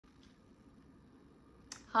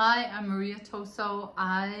Hi, I'm Maria Toso.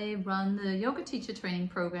 I run the yoga teacher training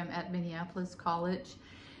program at Minneapolis College,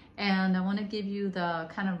 and I want to give you the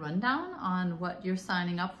kind of rundown on what you're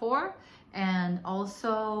signing up for and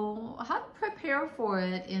also how to prepare for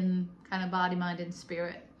it in kind of body, mind, and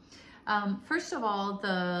spirit. First of all,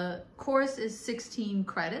 the course is 16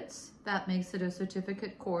 credits. That makes it a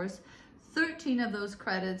certificate course. 13 of those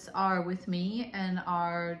credits are with me and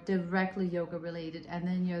are directly yoga related. And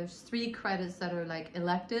then there's 3 credits that are like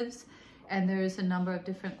electives. And there's a number of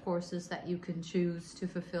different courses that you can choose to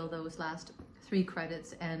fulfill those last 3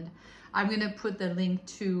 credits. And I'm going to put the link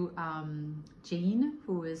to Jane,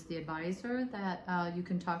 who is the advisor, that you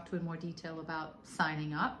can talk to in more detail about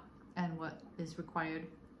signing up and what is required.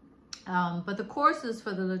 But the courses,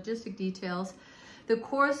 for the logistic details, the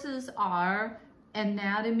courses are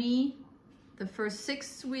anatomy, the first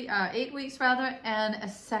 8 weeks rather, and a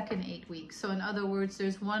second 8 weeks. So in other words,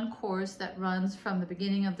 there's one course that runs from the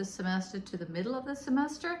beginning of the semester to the middle of the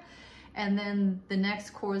semester, and then the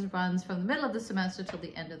next course runs from the middle of the semester till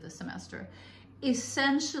the end of the semester.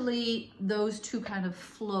 Essentially, those two kind of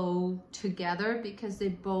flow together because they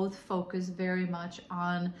both focus very much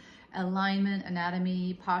on alignment,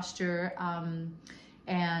 anatomy, posture,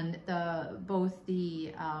 and both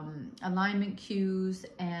the alignment cues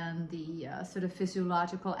and the sort of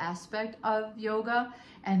physiological aspect of yoga,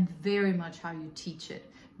 and very much how you teach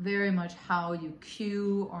it, very much how you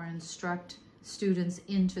cue or instruct students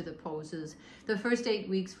into the poses. The first 8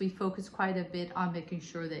 weeks we focus quite a bit on making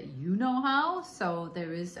sure that you know how, so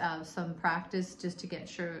there is some practice just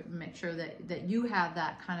to make sure that you have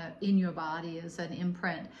that kind of in your body as an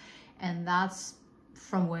imprint, and that's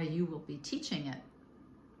from where you will be teaching it.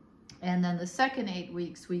 And then the second 8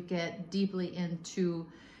 weeks, we get deeply into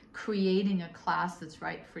creating a class that's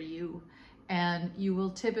right for you. And you will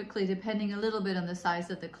typically, depending a little bit on the size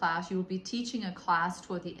of the class, you will be teaching a class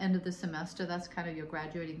toward the end of the semester. That's kind of your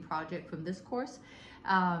graduating project from this course.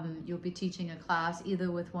 You'll be teaching a class either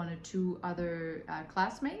with 1 or 2 other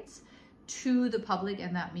classmates to the public,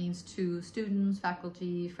 and that means to students,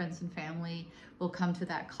 faculty, friends, and family will come to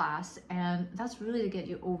that class. And that's really to get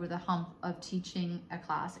you over the hump of teaching a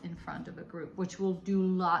class in front of a group, which will do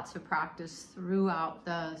lots of practice throughout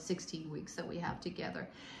the 16 weeks that we have together.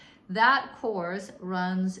 That course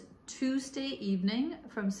runs Tuesday evening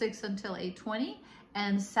from 6 until 8:20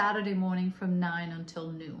 and Saturday morning from 9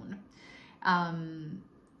 until noon.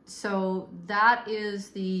 So that is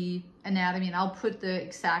the anatomy, and I'll put the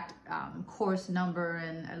exact course number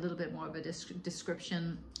and a little bit more of a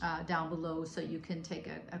description down below so you can take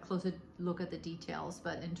a closer look at the details.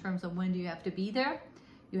 But in terms of when do you have to be there,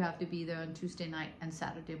 you have to be there on Tuesday night and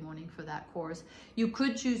Saturday morning for that course. You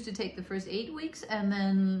could choose to take the first 8 weeks and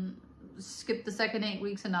then skip the second 8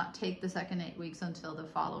 weeks and not take the second 8 weeks until the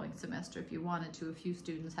following semester if you wanted to. A few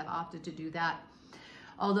students have opted to do that.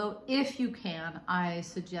 Although if you can, I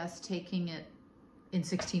suggest taking it in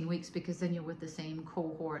 16 weeks because then you're with the same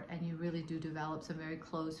cohort and you really do develop some very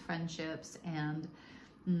close friendships and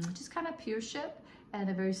just kind of peership, and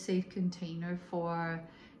a very safe container for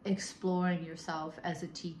exploring yourself as a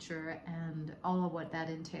teacher and all of what that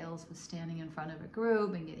entails with standing in front of a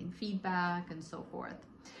group and getting feedback and so forth.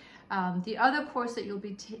 The other course that you'll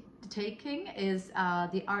be taking is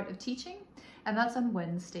the Art of Teaching, and that's on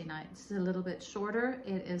Wednesday nights. It's a little bit shorter.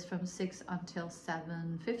 It is from 6 until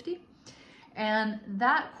 7:50. And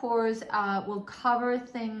that course will cover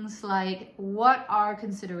things like what are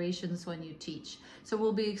considerations when you teach. So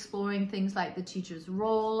we'll be exploring things like the teacher's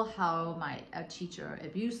role, how might a teacher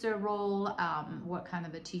abuse their role, what kind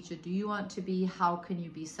of a teacher do you want to be, how can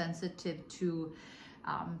you be sensitive to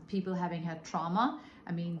people having had trauma.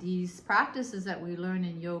 I mean, these practices that we learn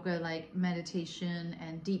in yoga, like meditation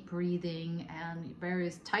and deep breathing and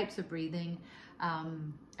various types of breathing,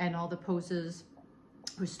 and all the poses,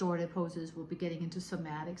 restorative poses, we'll be getting into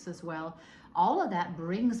somatics as well. All of that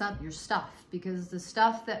brings up your stuff because the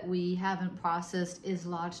stuff that we haven't processed is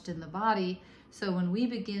lodged in the body. So when we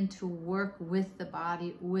begin to work with the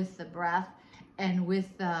body, with the breath, and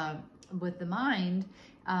with the mind,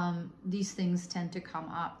 these things tend to come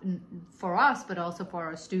up for us, but also for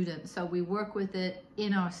our students. So we work with it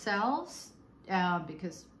in ourselves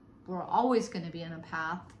because we're always going to be in a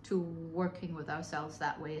path to working with ourselves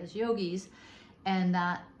that way as yogis. And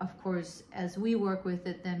that, of course, as we work with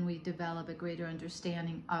it, then we develop a greater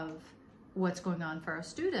understanding of what's going on for our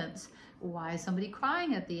students. Why is somebody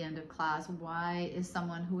crying at the end of class? Why is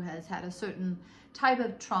someone who has had a certain type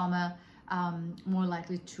of trauma more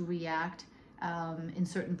likely to react in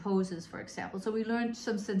certain poses, for example? So we learned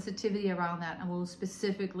some sensitivity around that, and we'll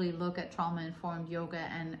specifically look at trauma-informed yoga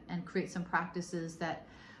and create some practices that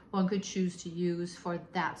one could choose to use for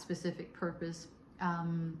that specific purpose.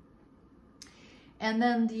 And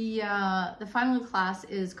then the final class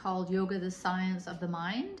is called Yoga, the Science of the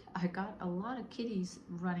Mind. I got a lot of kitties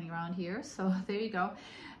running around here, so there you go.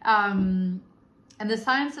 And the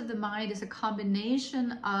Science of the Mind is a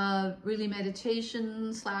combination of really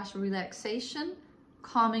meditation / relaxation,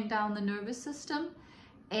 calming down the nervous system,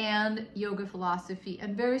 and yoga philosophy.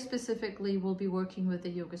 And very specifically, we'll be working with the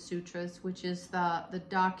Yoga Sutras, which is the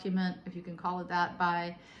document, if you can call it that,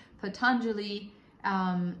 by Patanjali,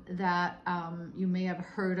 that you may have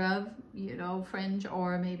heard of, you know, fringe,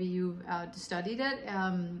 or maybe you've studied it.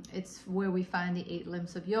 It's where we find the 8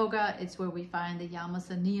 limbs of yoga. It's where we find the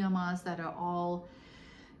yamas and niyamas that are all,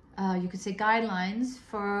 you could say, guidelines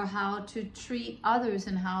for how to treat others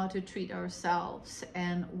and how to treat ourselves,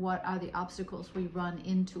 and what are the obstacles we run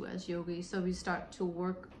into as yogis. So we start to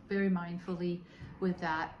work very mindfully with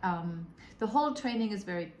that. The whole training is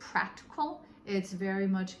very practical. It's very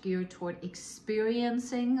much geared toward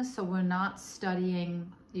experiencing. So we're not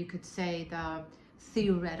studying, you could say, the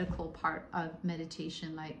theoretical part of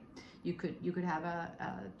meditation. Like you could have a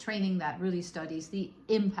training that really studies the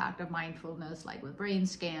impact of mindfulness, like with brain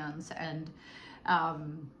scans, and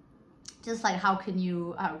just like how can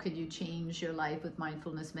you change your life with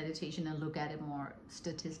mindfulness meditation and look at it more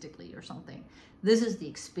statistically or something. This is the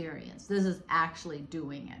experience. This is actually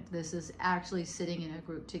doing it. This is actually sitting in a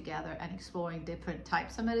group together and exploring different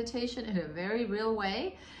types of meditation in a very real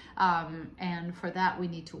way. And for that, we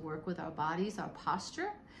need to work with our bodies, our posture,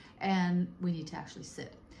 and we need to actually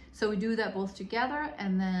sit. So we do that both together,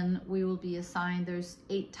 and then we will be assigned, there's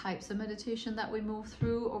 8 types of meditation that we move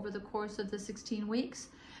through over the course of the 16 weeks.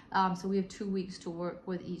 So we have 2 weeks to work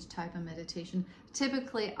with each type of meditation.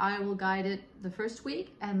 Typically, I will guide it the first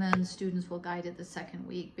week, and then students will guide it the second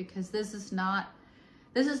week, because this is not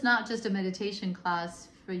just a meditation class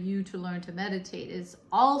for you to learn to meditate. It's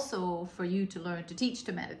also for you to learn to teach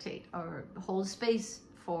to meditate, or hold space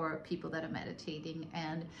for people that are meditating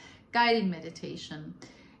and guiding meditation.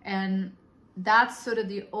 And that's sort of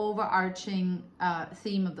the overarching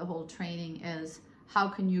theme of the whole training, is how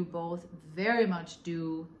can you both very much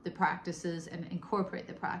do the practices and incorporate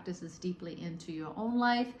the practices deeply into your own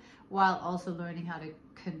life, while also learning how to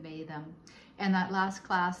convey them. And that last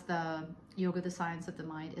class, the Yoga, the Science of the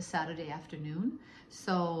Mind, is Saturday afternoon.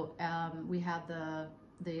 So we have the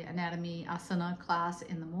anatomy asana class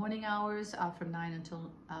in the morning hours from 9 until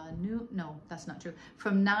noon. No, that's not true.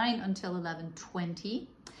 From 9 until 11:20.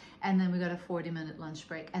 And then we got a 40-minute lunch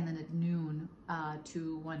break. And then at noon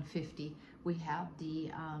to 1:50, we have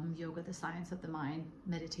the Yoga, the Science of the Mind,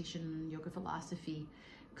 meditation, yoga philosophy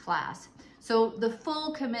class. So the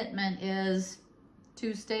full commitment is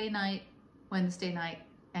Tuesday night, Wednesday night,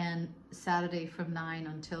 and Saturday from 9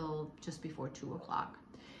 until just before 2 o'clock.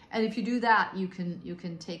 And if you do that, you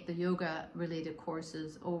can take the yoga related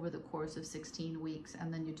courses over the course of 16 weeks,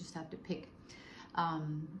 and then you just have to pick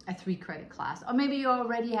a 3-credit class, or maybe you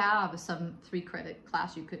already have some 3-credit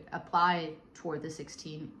class you could apply toward the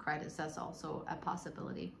 16 credits. That's also a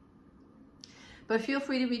possibility. But feel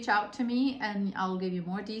free to reach out to me, and I'll give you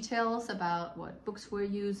more details about what books we're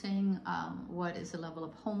using, what is the level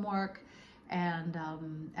of homework, and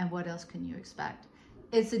what else can you expect.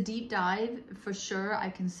 It's a deep dive for sure. I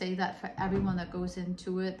can say that for everyone that goes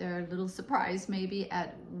into it, they're a little surprised maybe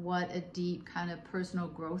at what a deep kind of personal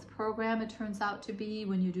growth program it turns out to be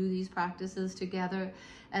when you do these practices together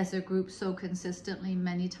as a group so consistently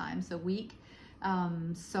many times a week.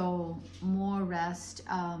 So more rest,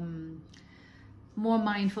 more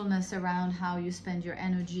mindfulness around how you spend your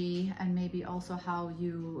energy, and maybe also how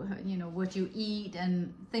you know, what you eat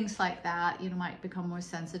and things like that. You might become more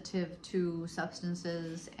sensitive to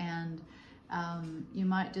substances, and you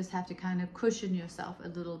might just have to kind of cushion yourself a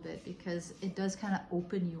little bit, because it does kind of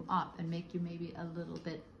open you up and make you maybe a little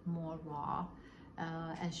bit more raw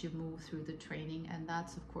as you move through the training. And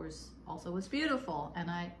that's of course also what's beautiful.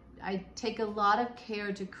 And I take a lot of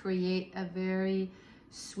care to create a very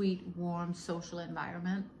sweet, warm social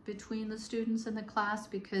environment between the students in the class,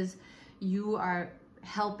 because you are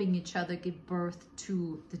helping each other give birth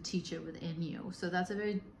to the teacher within you. So that's a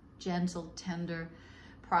very gentle, tender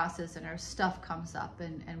process, and our stuff comes up,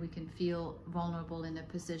 and we can feel vulnerable in a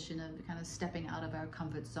position of kind of stepping out of our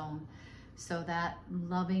comfort zone. So that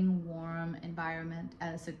loving, warm environment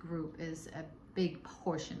as a group is a big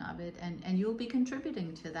portion of it, and you'll be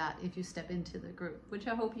contributing to that if you step into the group, which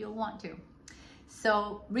I hope you'll want to.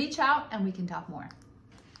 So reach out and we can talk more.